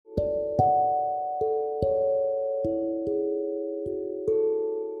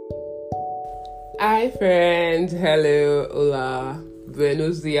Hi friends, hello, hola,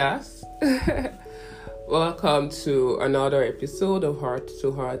 buenos dias. Welcome to another episode of Heart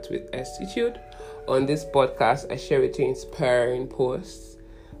to Heart with Estitude. On this podcast, I share with you inspiring posts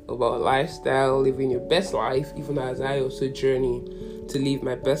about lifestyle, living your best life, even as I also journey to live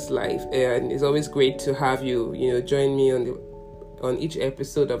my best life. And it's always great to have you, join me on each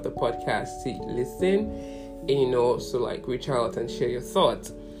episode of the podcast to listen and, also reach out and share your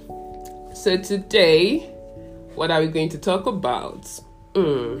thoughts. So today, what are we going to talk about?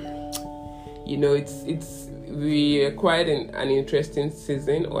 We are quite an interesting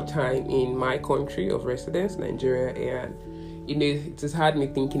season or time in my country of residence, Nigeria, and it has had me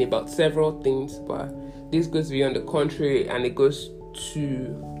thinking about several things, but this goes beyond the country and it goes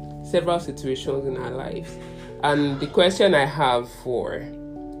to several situations in our lives. And the question I have for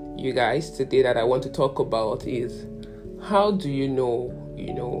you guys today that I want to talk about is, how do you know,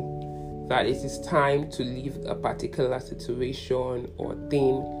 that it is time to leave a particular situation or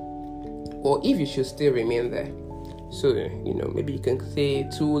thing, or if you should still remain there? So, maybe you can say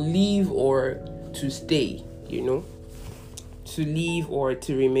to leave or to stay, to leave or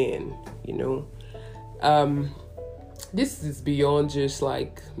to remain, This is beyond just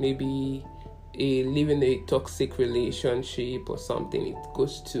maybe living a toxic relationship or something. It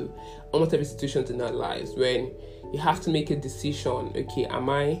goes to almost every situation in our lives when you have to make a decision. Okay, am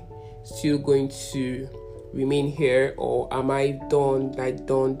I still going to remain here, or am I done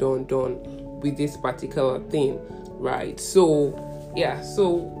with this particular thing, right? So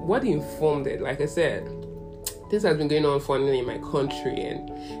what informed it? Like I said, this has been going on for in my country,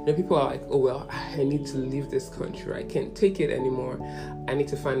 and people are like, oh well, I need to leave this country, I can't take it anymore, I need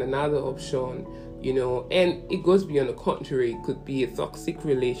to find another option, and it goes beyond the country. It could be a toxic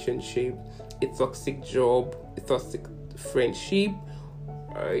relationship, a toxic job, a toxic friendship,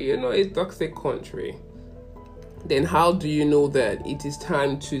 a toxic country. Then how do you know that it is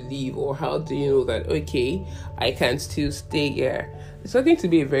time to leave, or how do you know that, okay, I can still stay here? It's not going to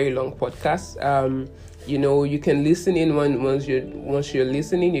be a very long podcast. You can listen in once you're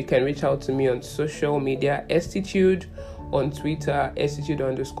listening. You can reach out to me on social media, Estitude on Twitter, Estitude_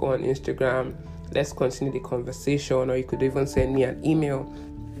 on Instagram. Let's continue the conversation, or you could even send me an email,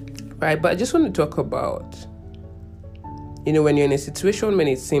 right? But I just want to talk about, when you're in a situation when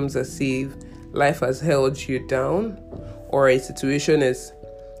it seems as if life has held you down, or a situation has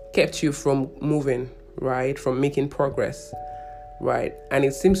kept you from moving, right, from making progress, right, and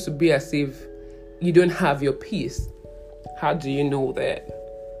it seems to be as if you don't have your peace. How do you know that,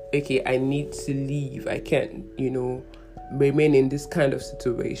 okay, I need to leave, I can't, remain in this kind of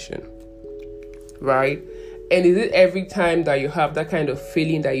situation, right? And is it every time that you have that kind of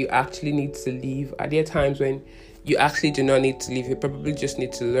feeling that you actually need to leave? Are there times when you actually do not need to leave? You probably just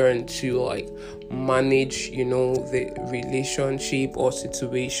need to learn to manage, the relationship or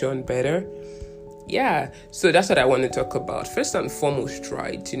situation better. Yeah, so that's what I want to talk about. First and foremost,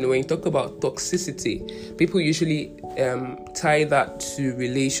 right, when you talk about toxicity, people usually tie that to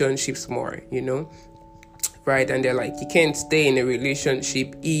relationships more, right? And they're like, you can't stay in a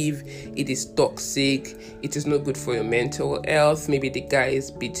relationship if it is toxic, it is not good for your mental health. Maybe the guy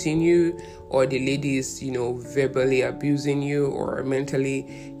is beating you, or the lady is, verbally abusing you, or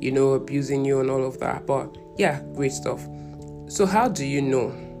mentally, abusing you, and all of that. But yeah, great stuff. So how do you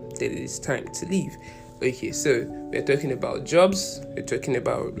know that it is time to leave? Okay, so we're talking about jobs, we're talking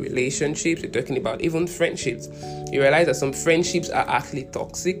about relationships, we're talking about even friendships. You realize that some friendships are actually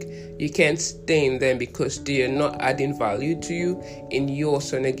toxic. You can't stay in them because they are not adding value to you, and you're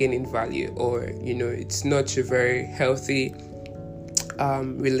also not gaining value, or it's not a very healthy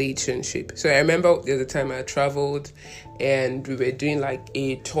relationship. So I remember the other time I traveled and we were doing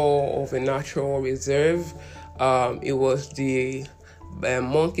a tour of a natural reserve. It was the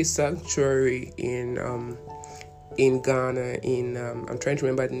monkey sanctuary in Ghana. I'm trying to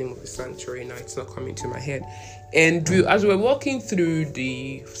remember the name of the sanctuary now, it's not coming to my head. And as we were walking through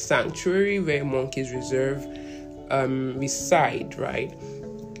the sanctuary where monkeys reside, right,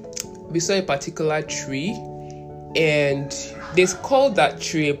 we saw a particular tree, and they called that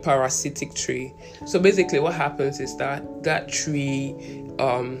tree a parasitic tree. So basically what happens is that tree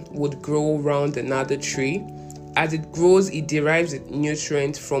would grow around another tree. As it grows, it derives its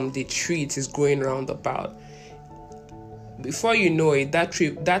nutrients from the tree it is growing around about. Before you know it,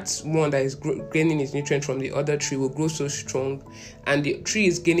 that's one that is gaining its nutrient from the other tree will grow so strong, and the tree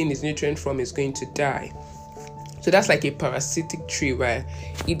is gaining its nutrient from is going to die. So that's like a parasitic tree where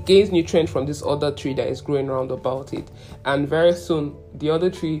it gains nutrient from this other tree that is growing around about it, and very soon the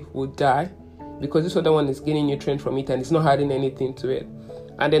other tree will die because this other one is gaining nutrient from it and it's not adding anything to it.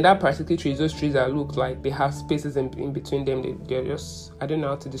 And then that parasitic trees, those trees that look like they have spaces in between them, they're just, I don't know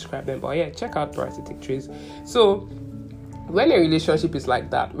how to describe them, but yeah, check out parasitic trees. So when a relationship is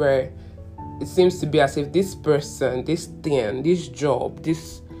like that, where it seems to be as if this person, this thing, this job,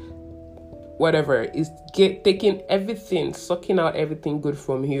 this whatever is taking everything, sucking out everything good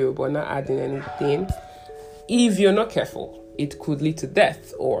from you, but not adding anything, if you're not careful, it could lead to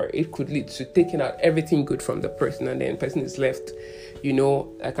death, or it could lead to taking out everything good from the person, and then the person is left,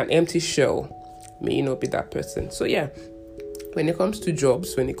 like an empty shell. May you not be that person. So yeah, when it comes to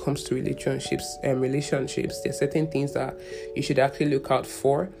jobs, when it comes to relationships, there's certain things that you should actually look out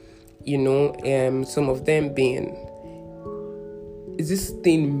for. Some of them being, is this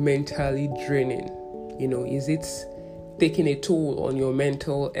thing mentally draining? Is it taking a toll on your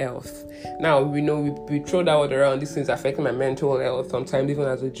mental health? Now, we know we throw that word around, these things affecting my mental health, sometimes even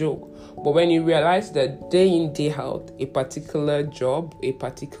as a joke. But when you realize that day in, day out, a particular job, a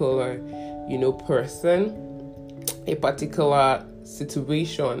particular, person, a particular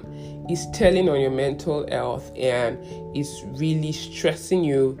situation is telling on your mental health and is really stressing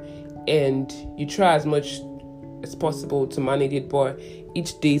you, and you try as much as possible to manage it, but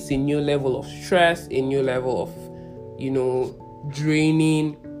each day is a new level of stress, a new level of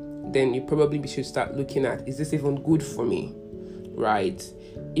draining, then you probably should start looking at, is this even good for me, right?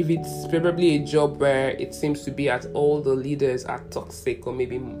 If it's probably a job where it seems to be at all the leaders are toxic, or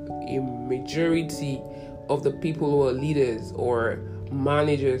maybe a majority of the people who are leaders or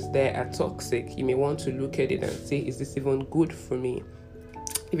managers there are toxic, you may want to look at it and say, is this even good for me?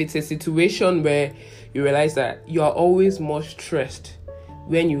 If it's a situation where you realize that you are always more stressed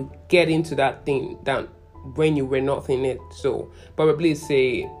when you get into that thing than when you were not in it. So probably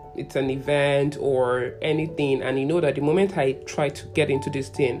say it's an event or anything, and you know that the moment I try to get into this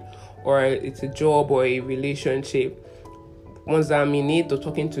thing, or it's a job or a relationship, once I'm in it or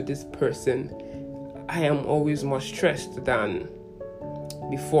talking to this person, I am always more stressed than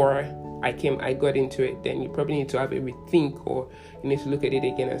before I got into it. Then you probably need to have a rethink, or you need to look at it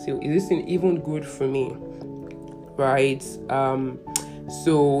again and say, is this thing even good for me, right?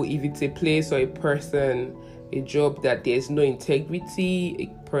 So if it's a place or a person, a job that there's no integrity,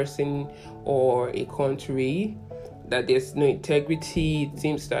 a person or a country that there's no integrity, it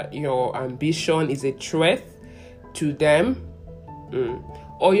seems that your ambition is a threat to them,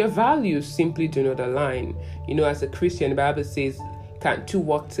 or your values simply do not align. As a Christian, the Bible says, can two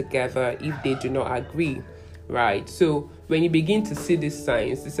work together if they do not agree, right? So when you begin to see these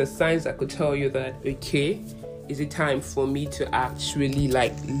signs, these are signs that could tell you that, okay, is it time for me to actually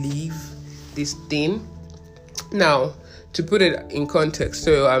leave this thing? Now, to put it in context,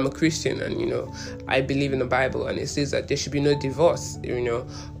 so I'm a Christian, and I believe in the Bible, and it says that there should be no divorce,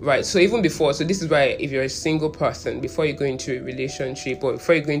 right? So even before, so this is why if you're a single person, before you go into a relationship or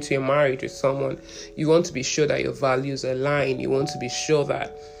before you go into a marriage with someone, you want to be sure that your values align. You want to be sure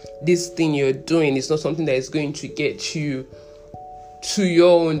that this thing you're doing is not something that is going to get you to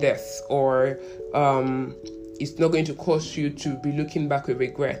your own death, or it's not going to cause you to be looking back with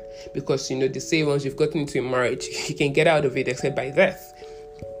regret, because they say once you've gotten into a marriage, you can get out of it except by death.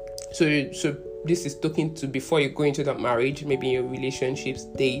 So this is talking to before you go into that marriage, maybe in your relationship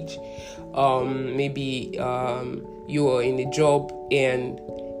stage, maybe you're in a job and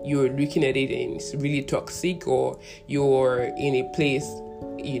you're looking at it and it's really toxic, or you're in a place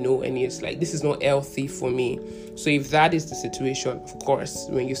and it's like, this is not healthy for me. So if that is the situation, of course,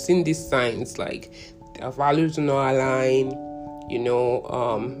 when you've seen these signs, like their values do not align,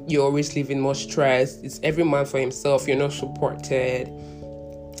 you're always living more stressed, it's every man for himself, you're not supported,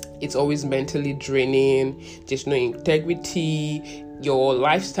 it's always mentally draining, there's no integrity, your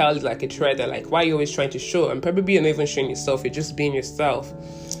lifestyle is like a thread, and like, why are you always trying to show? And probably you're not even showing yourself, you're just being yourself.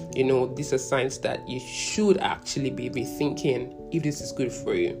 These are signs that you should actually be rethinking if this is good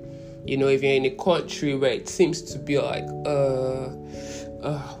for you. If you're in a country where it seems to be like,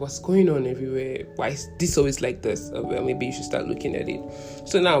 what's going on everywhere? Why is this always like this? Well, maybe you should start looking at it.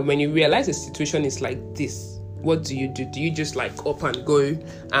 So now, when you realize the situation is like this, what do you do? Do you just up and go?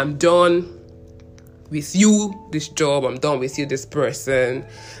 I'm done with you, this job. I'm done with you, this person,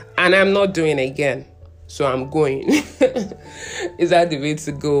 and I'm not doing it again. So I'm going. Is that the way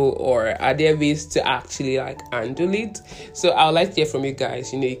to go, or are there ways to actually handle it? So I would like to hear from you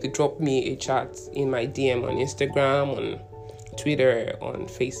guys. You could drop me a chat in my DM on Instagram, on Twitter, on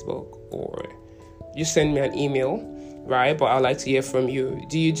Facebook, or just send me an email, right? But I'd like to hear from you.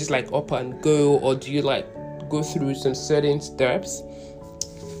 Do you just up and go, or do you go through some certain steps,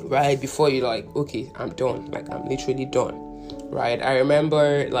 right, before you okay, I'm done, I'm literally done, right? I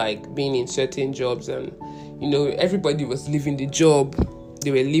remember being in certain jobs, and everybody was leaving the job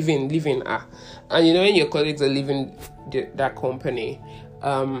They were leaving. And when your colleagues are leaving that company,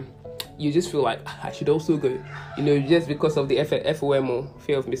 you just feel like I should also go, just because of the FOMO,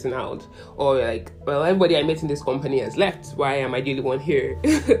 fear of missing out, or like, well, everybody I met in this company has left. Why am I the only one here?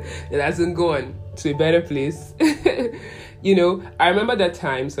 It hasn't gone to a better place. I remember that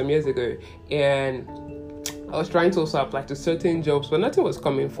time some years ago, and I was trying to also apply to certain jobs, but nothing was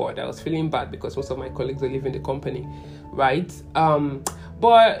coming forward. I was feeling bad because most of my colleagues are leaving the company, right?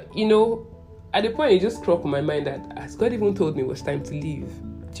 But at the point, it just struck my mind that as God even told me it was time to leave.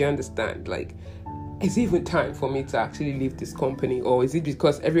 Do you understand? Like, is it even time for me to actually leave this company, or is it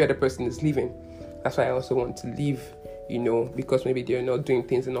because every other person is leaving? That's why I also want to leave, because maybe they're not doing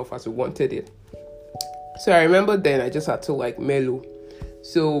things enough as we wanted it. So I remember then I just had to mellow.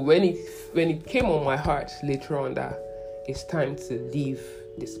 So when it came on my heart later on that it's time to leave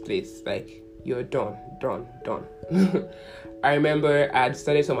this place, like, you're done. I remember I'd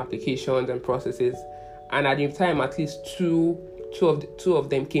started some applications and processes, and at the time at least two of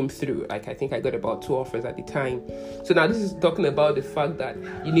them came through. Like, I think I got about 2 offers at the time. So now this is talking about the fact that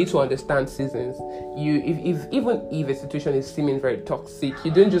you need to understand seasons. Even if a situation is seeming very toxic,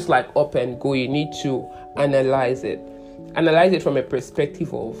 you don't just up and go. You need to analyze it from a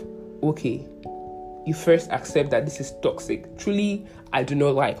perspective of, okay, you first accept that this is toxic. Truly, I do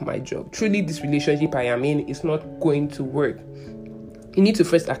not like my job. Truly, this relationship I am in is not going to work. You need to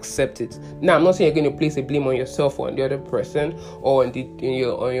first accept it. Now, I'm not saying you're going to place a blame on yourself or on the other person or on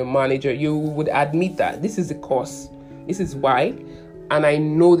your manager. You would admit that this is the cause. This is why. And I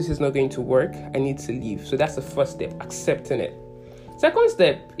know this is not going to work. I need to leave. So that's the first step, accepting it. Second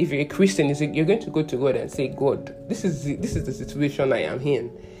step, if you're a Christian, is you're going to go to God and say, God, this is the situation I am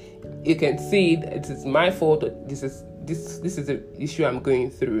in. You can see it is my fault. Or this is the issue I'm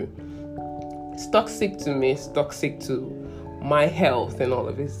going through. It's toxic to me. It's toxic to my health and all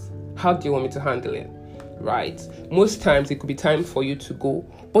of this. How do you want me to handle it? Right? Most times it could be time for you to go,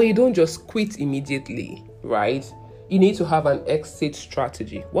 but you don't just quit immediately, right? You need to have an exit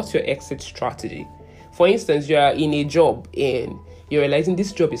strategy. What's your exit strategy? For instance, you are in a job and you're realizing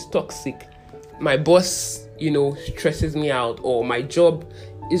this job is toxic. My boss, stresses me out, or my job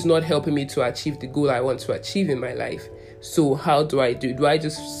is not helping me to achieve the goal I want to achieve in my life. So how do I do? Do I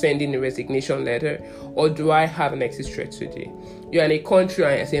just send in a resignation letter, or do I have an exit strategy? You're in a country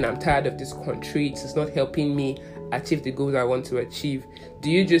and you're saying, I'm tired of this country. It's not helping me achieve the goals I want to achieve.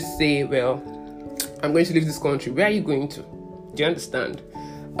 Do you just say, well, I'm going to leave this country? Where are you going to? Do you understand?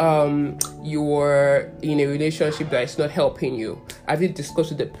 You're in a relationship that is not helping you. Have you discussed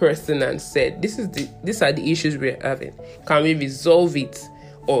with the person and said, these are the issues we're having? Can we resolve it?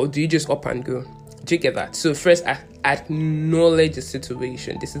 Or do you just up and go? Do you get that? So first, acknowledge the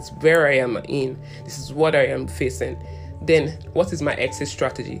situation. This is where I am in. This is what I am facing. Then, what is my exit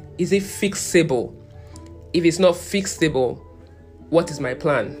strategy? Is it fixable? If it's not fixable, what is my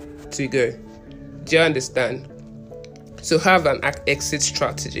plan to go? Do you understand? So have an exit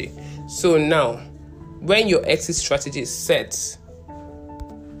strategy. So now, when your exit strategy is set,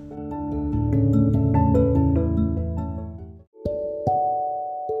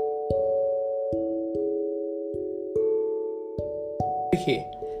 okay,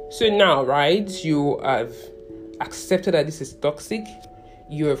 so now, right, you have accepted that this is toxic.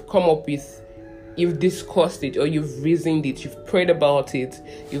 You have come up with, you've discussed it, or you've reasoned it, you've prayed about it,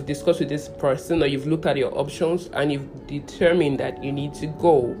 you've discussed with this person, or you've looked at your options and you've determined that you need to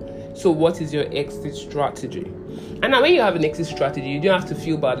go. So what is your exit strategy? And now when you have an exit strategy, you don't have to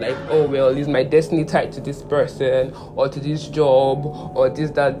feel bad like, oh, well, is my destiny tied to this person or to this job or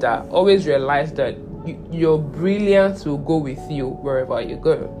this, that. Always realize that your brilliance will go with you wherever you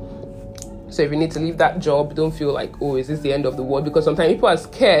go. So if you need to leave that job, don't feel like, oh, is this the end of the world? Because sometimes people are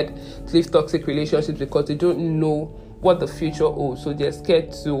scared to leave toxic relationships because they don't know what the future holds. So they're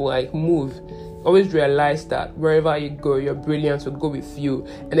scared to move. Always realize that wherever you go, your brilliance will go with you,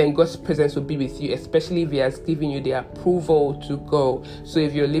 and then God's presence will be with you, especially if He has given you the approval to go. So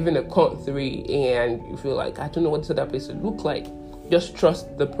if you're living a country and you feel like, I don't know what this other place would look like, just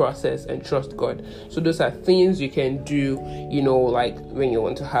trust the process and trust God. So those are things you can do, when you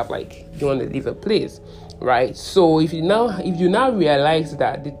want to have, you want to leave a place, right? So if you now realize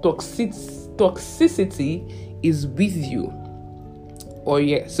that the toxicity is with you,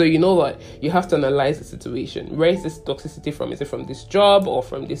 so you know what, you have to analyze the situation. Where is this toxicity from? Is it from this job or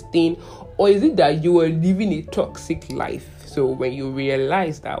from this thing? Or is it that you are living a toxic life? So when you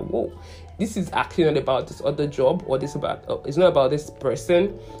realize that, whoa, this is actually not about this other job, or it's not about this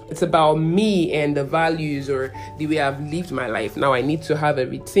person. It's about me and the values or the way I've lived my life. Now I need to have a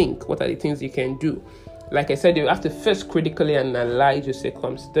rethink. What are the things you can do like I said, you have to first critically analyze your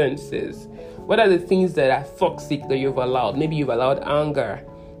circumstances. What are the things that are toxic that you've allowed? Maybe you've allowed anger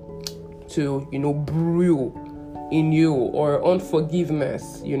to, brew in you, or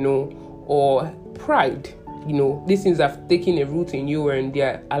unforgiveness, or pride. These things have taken a root in you, and they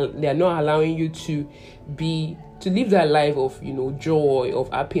are not allowing you to live that life of, joy, of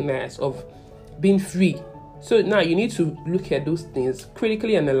happiness, of being free. So now you need to look at those things,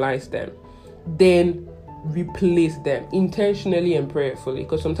 critically analyze them, then replace them intentionally and prayerfully,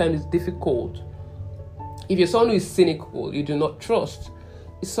 because sometimes it's difficult. If you're someone who is cynical, you do not trust,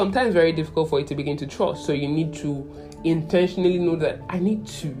 it's sometimes very difficult for you to begin to trust. So you need to intentionally know that I need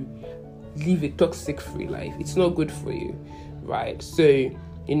to live a toxic-free life. It's not good for you, right? So,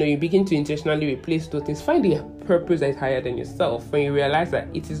 you begin to intentionally replace those things. Find a purpose that is higher than yourself. When you realize that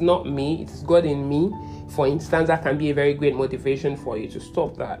it is not me, it is God in me, for instance, that can be a very great motivation for you to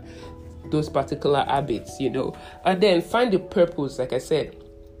stop those particular habits, And then find a purpose, like I said,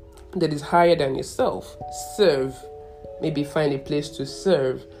 that is higher than yourself. Serve. Maybe find a place to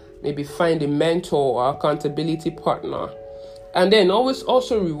serve. Maybe find a mentor or accountability partner. And then always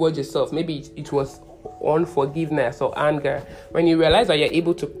also reward yourself. Maybe it was unforgiveness or anger. When you realize that you're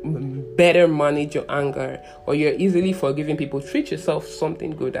able to better manage your anger, or you're easily forgiving people, treat yourself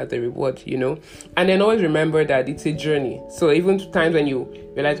something good as a reward, And then always remember that it's a journey. So even times when you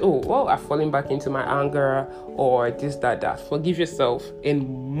realize, I've fallen back into my anger or this, that, forgive yourself and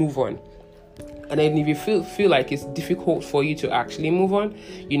move on. And then if you feel like it's difficult for you to actually move on,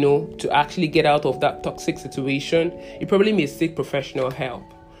 to actually get out of that toxic situation, you probably may seek professional help,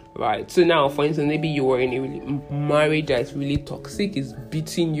 right? So now, for instance, maybe you were in a marriage that is really toxic, is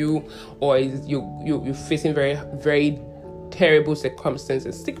beating you, or you're facing very, very terrible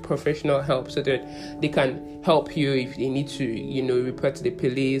circumstances. Seek professional help so that they can help you if they need to, report to the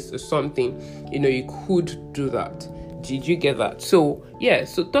police or something. You could do that. Did you get that? So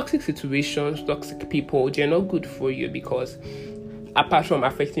toxic situations, toxic people, they're not good for you, because apart from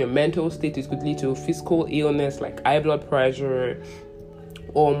affecting your mental state, it could lead to physical illness like high blood pressure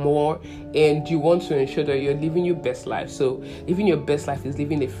or more. And you want to ensure that you're living your best life. So living your best life is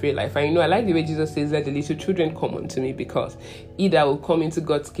living a free life. And I like the way Jesus says that the little children come unto me, because he that will come into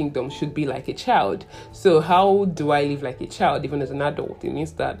God's kingdom should be like a child. So how do I live like a child even as an adult? It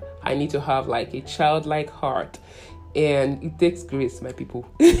means that I need to have like a childlike heart. And it takes grace, my people.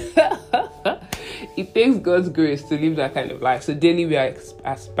 It takes God's grace to live that kind of life. So daily we are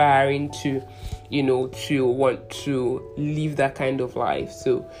aspiring to, to want to live that kind of life.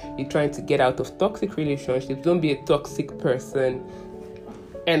 So you're trying to get out of toxic relationships. Don't be a toxic person.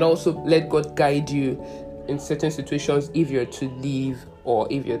 And also let God guide you in certain situations if you're to leave or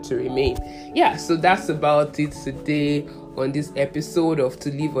if you're to remain. So that's about it today on this episode of To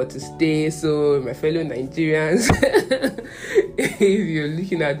Live or To Stay. So my fellow Nigerians, if you're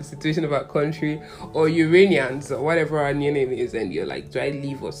looking at the situation of our country, or Uranians, or whatever our new name is, and you're like, do I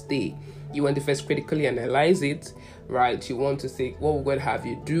leave or stay? You want to first critically analyze it, right? You want to say, what will God have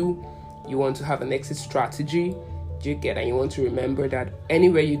you do? You want to have an exit strategy. Do you get? And you want to remember that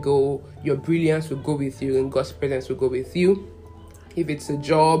anywhere you go, your brilliance will go with you and God's presence will go with you. If it's a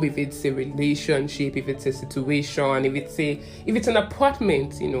job, if it's a relationship, if it's a situation, if it's an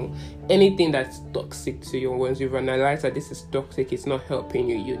apartment, anything that's toxic to you. Once you've analyzed that this is toxic, it's not helping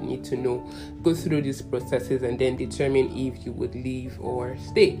you, you need to go through these processes and then determine if you would leave or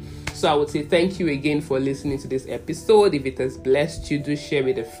stay. So I would say thank you again for listening to this episode. If it has blessed you, do share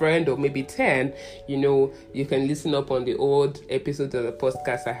with a friend, or maybe 10. You can listen up on the old episodes of the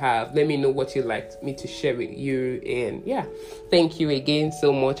podcast I have. Let me know what you'd like me to share with you. And thank you again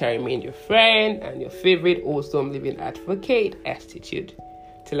so much. I remain your friend and your favorite awesome living advocate, Attitude.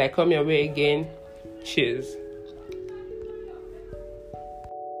 Till I come your way again, cheers.